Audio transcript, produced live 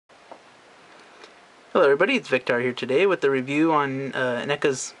Hello everybody, it's Victor here today with a review on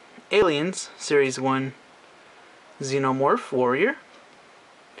Neca's Aliens Series 1 Xenomorph Warrior.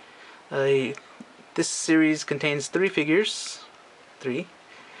 This series contains 3 figures. 3.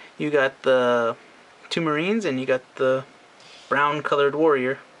 You got the 2 Marines and you got the brown colored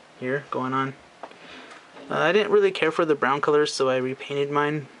warrior here going on. I didn't really care for the brown colors, so I repainted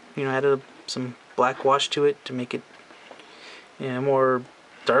mine. Added some black wash to it to make it more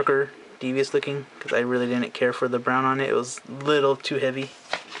darker, devious looking, because I really didn't care for the brown on it. It was a little too heavy.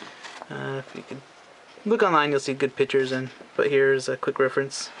 If you could look online, you'll see good pictures, but here's a quick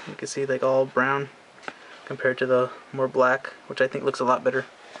reference. You can see like all brown compared to the more black, which I think looks a lot better.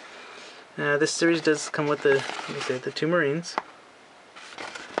 This series does come with the 2 Marines.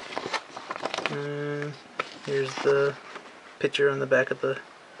 Here's the picture on the back of the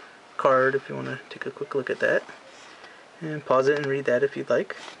card if you want to take a quick look at that. And pause it and read that if you'd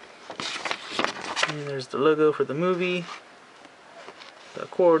like. And there's the logo for the movie, the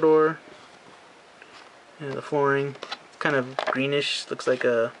corridor, and the flooring. It's kind of greenish, looks like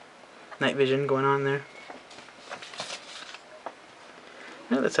a night vision going on there.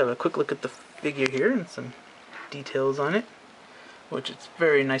 Now let's have a quick look at the figure here and some details on it, which is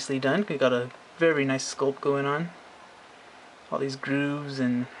very nicely done. We got a very nice sculpt going on. All these grooves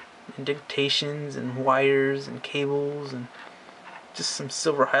and indentations and wires and cables and just some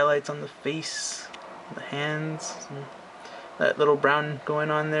silver highlights on the face, the hands, that little brown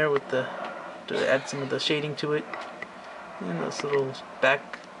going on there with to add some of the shading to it, and those little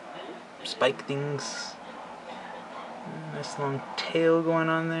back spike things. Nice long tail going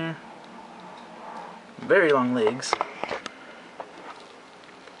on there. Very long legs.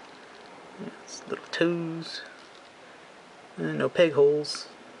 Little toes. And no peg holes.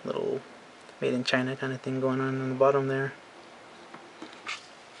 Little made in China kind of thing going on the bottom there.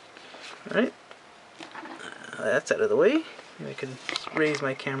 Alright. That's out of the way. Maybe I could raise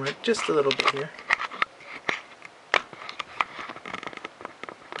my camera just a little bit here.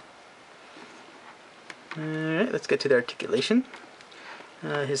 Alright, let's get to the articulation.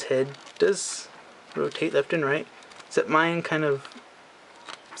 His head does rotate left and right, except mine kind of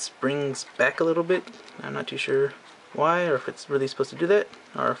springs back a little bit. I'm not too sure why, or if it's really supposed to do that,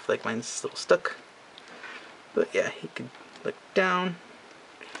 or if like mine's a little stuck. But yeah, he could look down,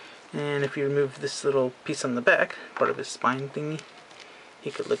 and if you remove this little piece on the back, part of his spine thingy,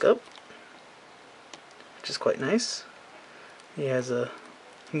 he could look up, which is quite nice. He has a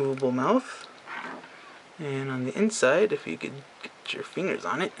movable mouth, and on the inside, if you could get your fingers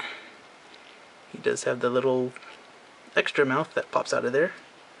on it, he does have the little extra mouth that pops out of there,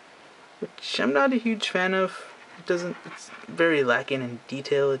 which I'm not a huge fan of. It's very lacking in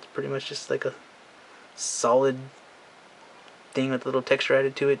detail. It's pretty much just like a solid thing with a little texture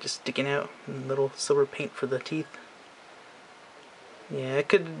added to it, just sticking out, and a little silver paint for the teeth. Yeah, I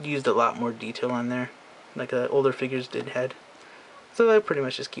could have used a lot more detail on there, like older figures had. So I pretty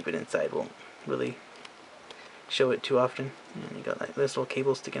much just keep it inside. Won't really show it too often. And you got like this little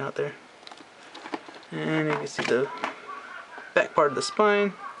cable sticking out there. And you can see the back part of the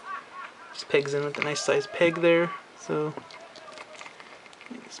spine. Just pegs in with a nice size peg there. So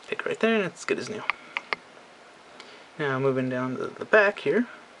just pick right there, and it's good as new. Now moving down to the back here,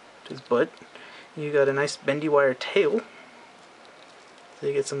 to his butt, you got a nice bendy wire tail. So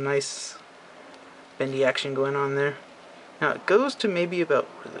you get some nice bendy action going on there. Now it goes to maybe about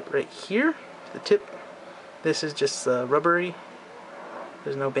right here, the tip. This is just rubbery.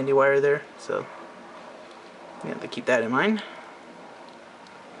 There's no bendy wire there, so you have to keep that in mind.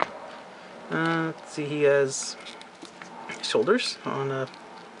 Let's see, he has shoulders on a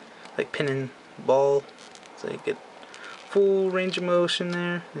like pin and ball, so you get full range of motion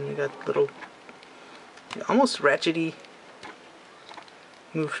there. And you got little almost ratchety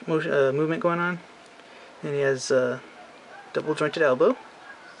movement going on. And he has a double jointed elbow.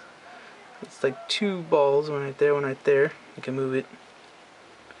 It's like 2 balls, one right there, one right there. You can move it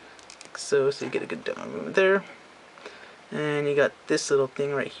like so you get a good demo movement there. And you got this little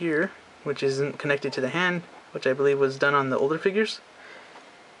thing right here, which isn't connected to the hand, which I believe was done on the older figures.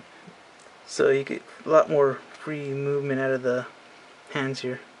 So you get a lot more free movement out of the hands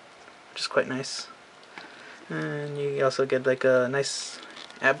here, which is quite nice. And you also get like a nice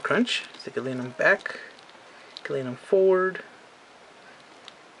ab crunch, so you can lean them back, you can lean them forward,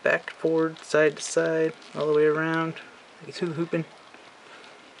 back, forward, side to side, all the way around, like hula hooping.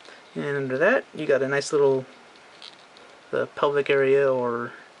 And under that, you got a nice little, the pelvic area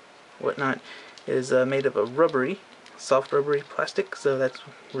or whatnot is made of a rubbery, soft rubbery plastic, so that's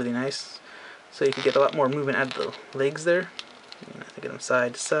really nice. So you can get a lot more movement out of the legs there. You have to get them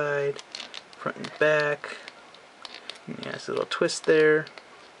side to side, front and back. Yeah, it's a little twist there.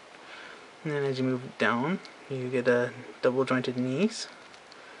 And then as you move down, you get a double jointed knees,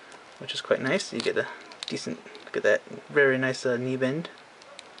 which is quite nice. You get a decent, look at that, very nice knee bend.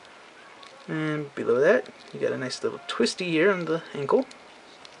 And below that, you got a nice little twisty here on the ankle.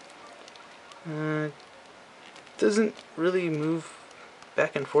 Doesn't really move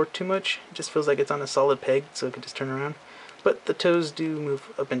back and forth too much. It just feels like it's on a solid peg, so it can just turn around. But the toes do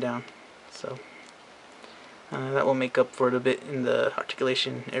move up and down, so that will make up for it a bit in the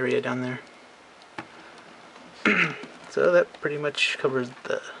articulation area down there. So that pretty much covers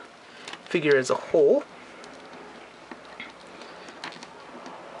the figure as a whole.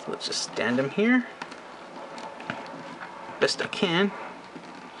 So let's just stand him here best I can.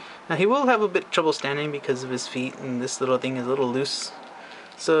 Now he will have a bit of trouble standing because of his feet, and this little thing is a little loose.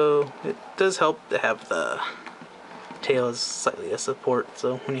 So it does help to have the tail as slightly a support.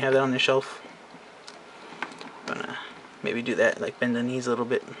 So when you have that on the shelf, I'm gonna maybe do that, like bend the knees a little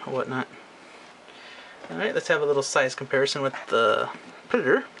bit or whatnot. Alright, let's have a little size comparison with the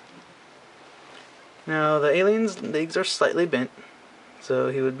Predator. Now the alien's legs are slightly bent, so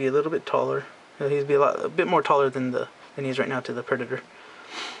he would be a little bit taller. He'd be a bit more taller than he is right now to the Predator.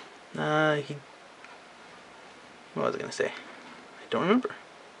 What was I gonna say? I don't remember.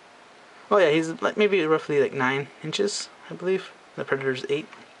 Oh yeah, he's like maybe roughly like 9 inches, I believe. The Predator's 8.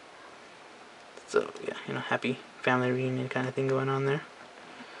 So yeah, you know, happy family reunion kind of thing going on there.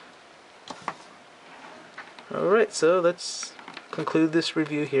 Alright, so let's conclude this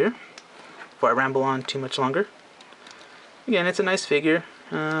review here before I ramble on too much longer. Again, it's a nice figure.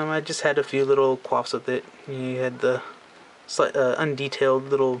 I just had a few little quaffs with it. You had the slight, undetailed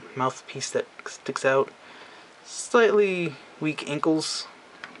little mouthpiece that sticks out. Slightly weak ankles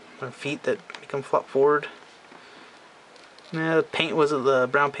or feet that become flop forward. The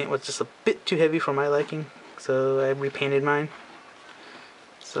brown paint was just a bit too heavy for my liking, so I repainted mine.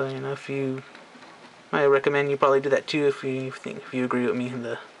 So you know, I recommend you probably do that too if you agree with me and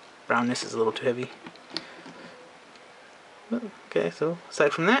the brownness is a little too heavy. But, okay, so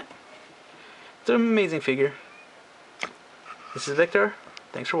aside from that, it's an amazing figure. This is Victor.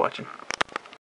 Thanks for watching.